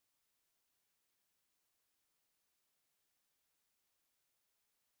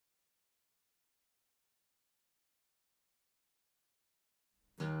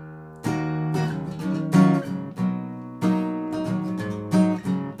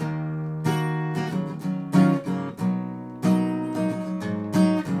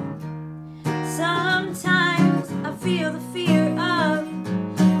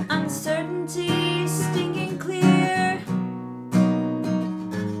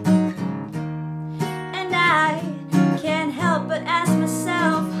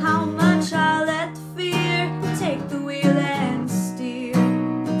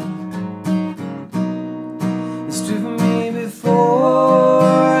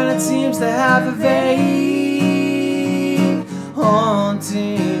have a vague,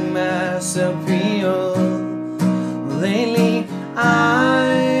 haunting mass appeal. Lately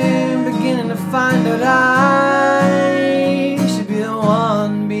I'm beginning to find out I should be the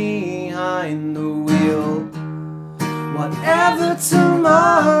one behind the wheel. Whatever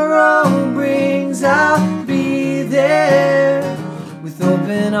tomorrow brings, I'll be there with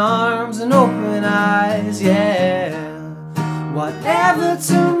open arms and open eyes, yeah. Whatever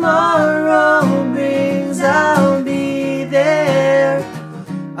tomorrow brings, I'll be there.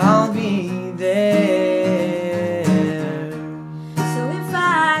 I'll be there. So if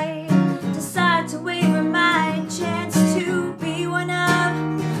I decide to waver my chance to be one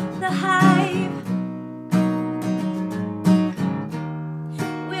of the hype,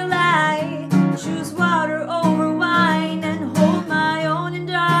 will I choose water over wine and hold my own and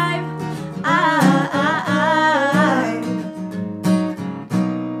drive?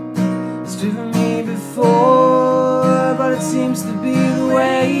 It's driven me before, but it seems to be the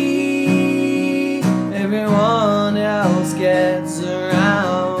way everyone else gets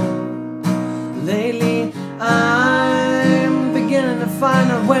around. Lately I'm beginning to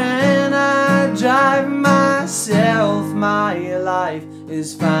find out when I drive myself, my life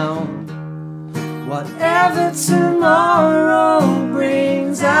is found. Whatever tomorrow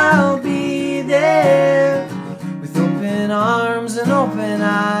brings, I'll be there with open arms and open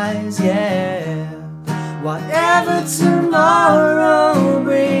eyes, yeah. Whatever tomorrow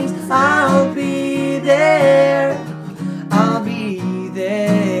brings, I'll be there. I'll be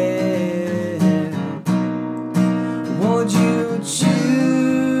there. Would you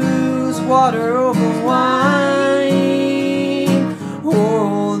choose water over wine?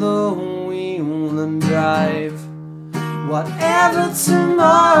 Hold the wheel and drive. Whatever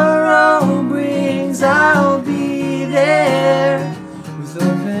tomorrow brings, I'll be there with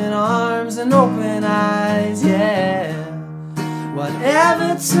open arms and open eyes, yeah.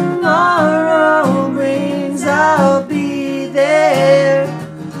 Whatever tomorrow brings, I'll be there.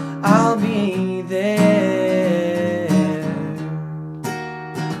 I'll be there.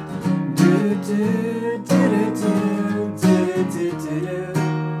 Do do do do do do do do do.